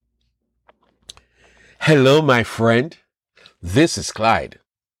Hello, my friend. This is Clyde,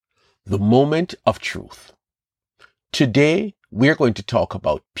 the moment of truth. Today, we're going to talk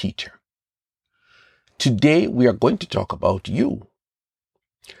about Peter. Today, we are going to talk about you.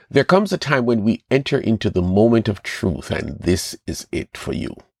 There comes a time when we enter into the moment of truth, and this is it for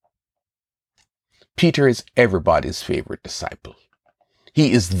you. Peter is everybody's favorite disciple.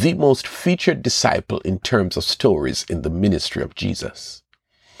 He is the most featured disciple in terms of stories in the ministry of Jesus.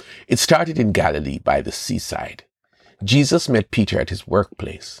 It started in Galilee by the seaside. Jesus met Peter at his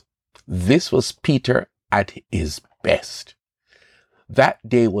workplace. This was Peter at his best. That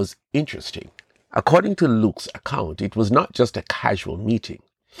day was interesting. According to Luke's account, it was not just a casual meeting.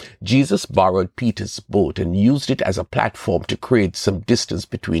 Jesus borrowed Peter's boat and used it as a platform to create some distance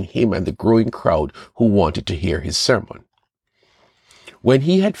between him and the growing crowd who wanted to hear his sermon. When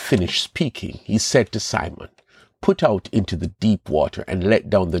he had finished speaking, he said to Simon, "Put out into the deep water and let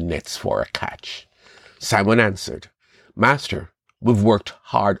down the nets for a catch." Simon answered, "Master, we've worked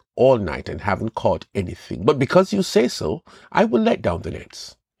hard all night and haven't caught anything, but because you say so, I will let down the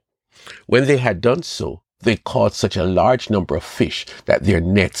nets." When they had done so, they caught such a large number of fish that their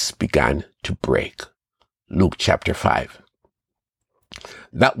nets began to break. Luke chapter 5.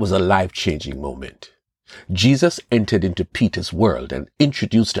 That was a life-changing moment. Jesus entered into Peter's world and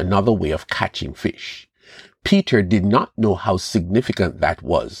introduced another way of catching fish. Peter did not know how significant that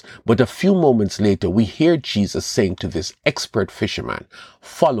was, but a few moments later we hear Jesus saying to this expert fisherman,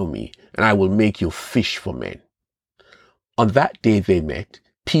 "Follow me, and I will make you fish for men." On that day they met,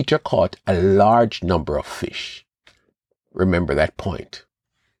 Peter caught a large number of fish. Remember that point.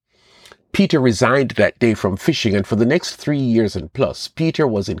 Peter resigned that day from fishing, and for the next 3 years and plus, Peter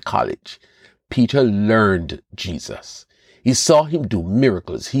was in college. Peter learned Jesus. He saw him do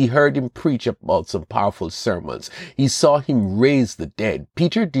miracles. He heard him preach about some powerful sermons. He saw him raise the dead.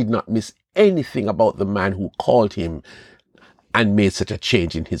 Peter did not miss anything about the man who called him and made such a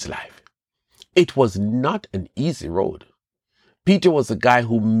change in his life. It was not an easy road. Peter was a guy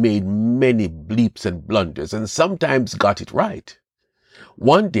who made many bleeps and blunders and sometimes got it right.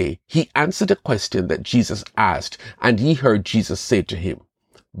 One day, he answered a question that Jesus asked, and he heard Jesus say to him,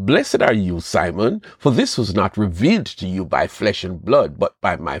 "Blessed are you, Simon, for this was not revealed to you by flesh and blood, but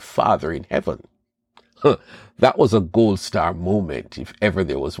by my Father in heaven." That was a gold star moment, if ever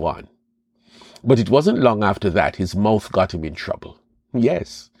there was one. But it wasn't long after that his mouth got him in trouble.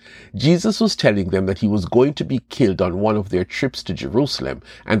 Yes, Jesus was telling them that he was going to be killed on one of their trips to Jerusalem,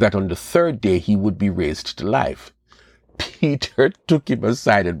 and that on the third day he would be raised to life. Peter took him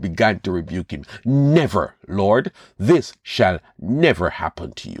aside and began to rebuke him. "Never, Lord, this shall never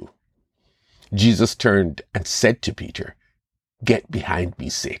happen to you." Jesus turned and said to Peter, "Get behind me,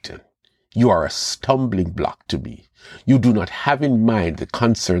 Satan. You are a stumbling block to me. You do not have in mind the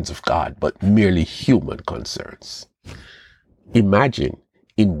concerns of God, but merely human concerns." Imagine,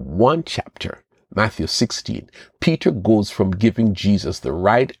 in one chapter, Matthew 16, Peter goes from giving Jesus the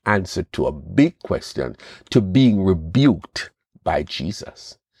right answer to a big question to being rebuked by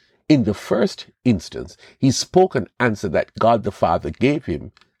Jesus. In the first instance, he spoke an answer that God the Father gave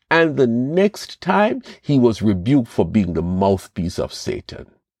him, and the next time he was rebuked for being the mouthpiece of Satan.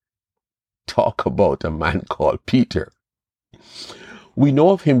 Talk about a man called Peter. We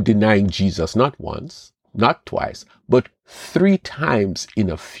know of him denying Jesus not once, not twice, but 3 times in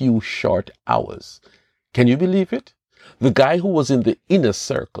a few short hours. Can you believe it? The guy who was in the inner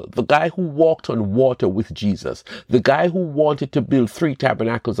circle, the guy who walked on water with Jesus, the guy who wanted to build 3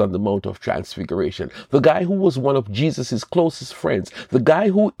 tabernacles on the Mount of Transfiguration, the guy who was one of Jesus' closest friends, the guy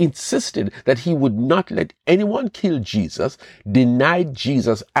who insisted that he would not let anyone kill Jesus, denied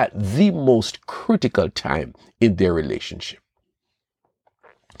Jesus at the most critical time in their relationship.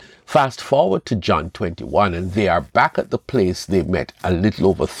 Fast forward to John 21, and they are back at the place they met a little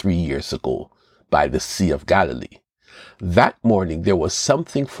over 3 years ago by the Sea of Galilee. That morning, there was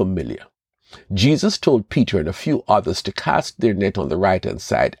something familiar. Jesus told Peter and a few others to cast their net on the right-hand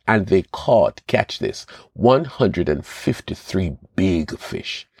side, and they caught, catch this, 153 big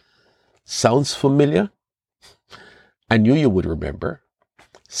fish. Sounds familiar? I knew you would remember.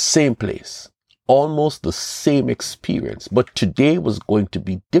 Same place. Almost the same experience, but today was going to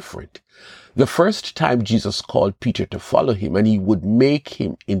be different. The first time Jesus called Peter to follow him, and he would make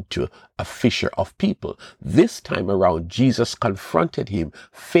him into a fisher of people. This time around, Jesus confronted him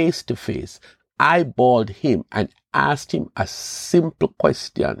face to face, eyeballed him, and asked him a simple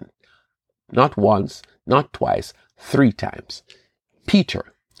question. Not once, not twice, 3 times.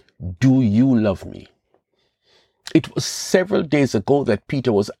 "Peter, do you love me?" It was several days ago that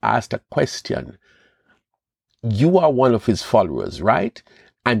Peter was asked a question. You are one of his followers, right?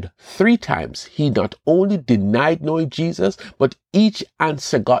 And 3 times he not only denied knowing Jesus, but each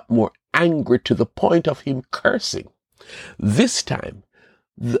answer got more angry to the point of him cursing. This time,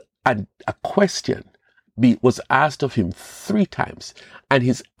 a question was asked of him 3 times, and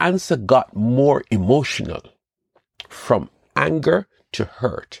his answer got more emotional, from anger to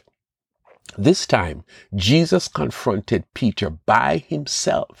hurt. This time, Jesus confronted Peter by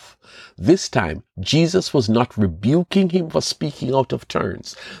himself. This time, Jesus was not rebuking him for speaking out of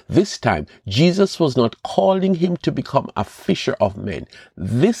turns. This time, Jesus was not calling him to become a fisher of men.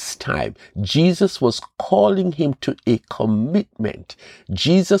 This time, Jesus was calling him to a commitment.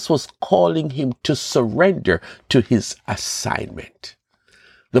 Jesus was calling him to surrender to his assignment.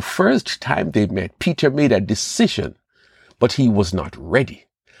 The first time they met, Peter made a decision, but he was not ready.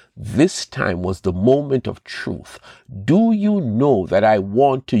 This time was the moment of truth. Do you know that I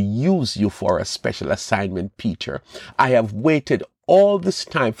want to use you for a special assignment, Peter? I have waited all this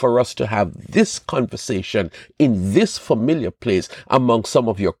time for us to have this conversation in this familiar place among some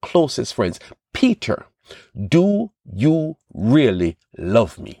of your closest friends. Peter, do you really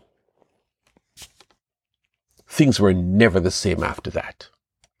love me? Things were never the same after that.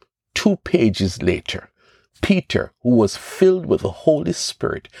 2 pages later, Peter, who was filled with the Holy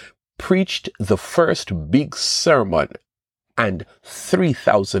Spirit, preached the first big sermon, and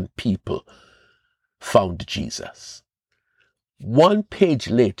 3,000 people found Jesus. 1 page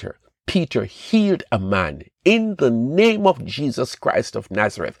later, Peter healed a man. In the name of Jesus Christ of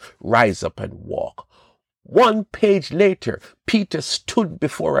Nazareth, rise up and walk. 1 page later, Peter stood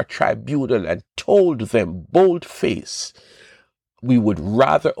before a tribunal and told them bold-faced, we would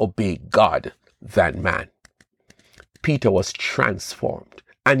rather obey God than man. Peter was transformed,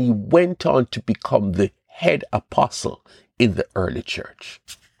 and he went on to become the head apostle in the early church.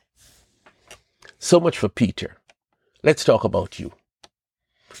 So much for Peter. Let's talk about you.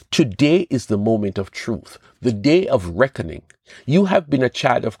 Today is the moment of truth, the day of reckoning. You have been a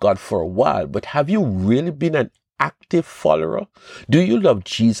child of God for a while, but have you really been an active follower? Do you love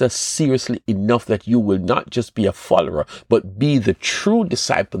Jesus seriously enough that you will not just be a follower, but be the true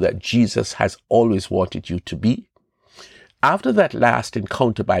disciple that Jesus has always wanted you to be? After that last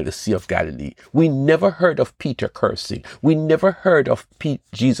encounter by the Sea of Galilee, we never heard of Peter cursing. We never heard of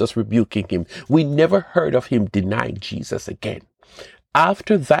Jesus rebuking him. We never heard of him denying Jesus again.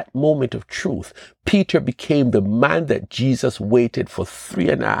 After that moment of truth, Peter became the man that Jesus waited for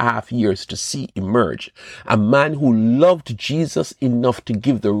 3.5 years to see emerge. A man who loved Jesus enough to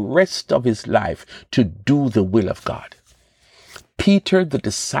give the rest of his life to do the will of God. Peter the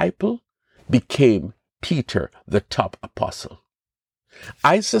disciple became Peter the top apostle.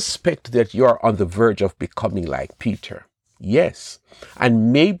 I suspect that you're on the verge of becoming like Peter. Yes,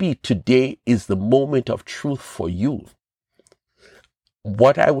 and maybe today is the moment of truth for you.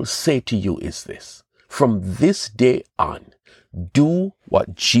 What I will say to you is this: from this day on, do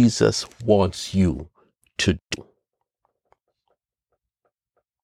what Jesus wants you to do.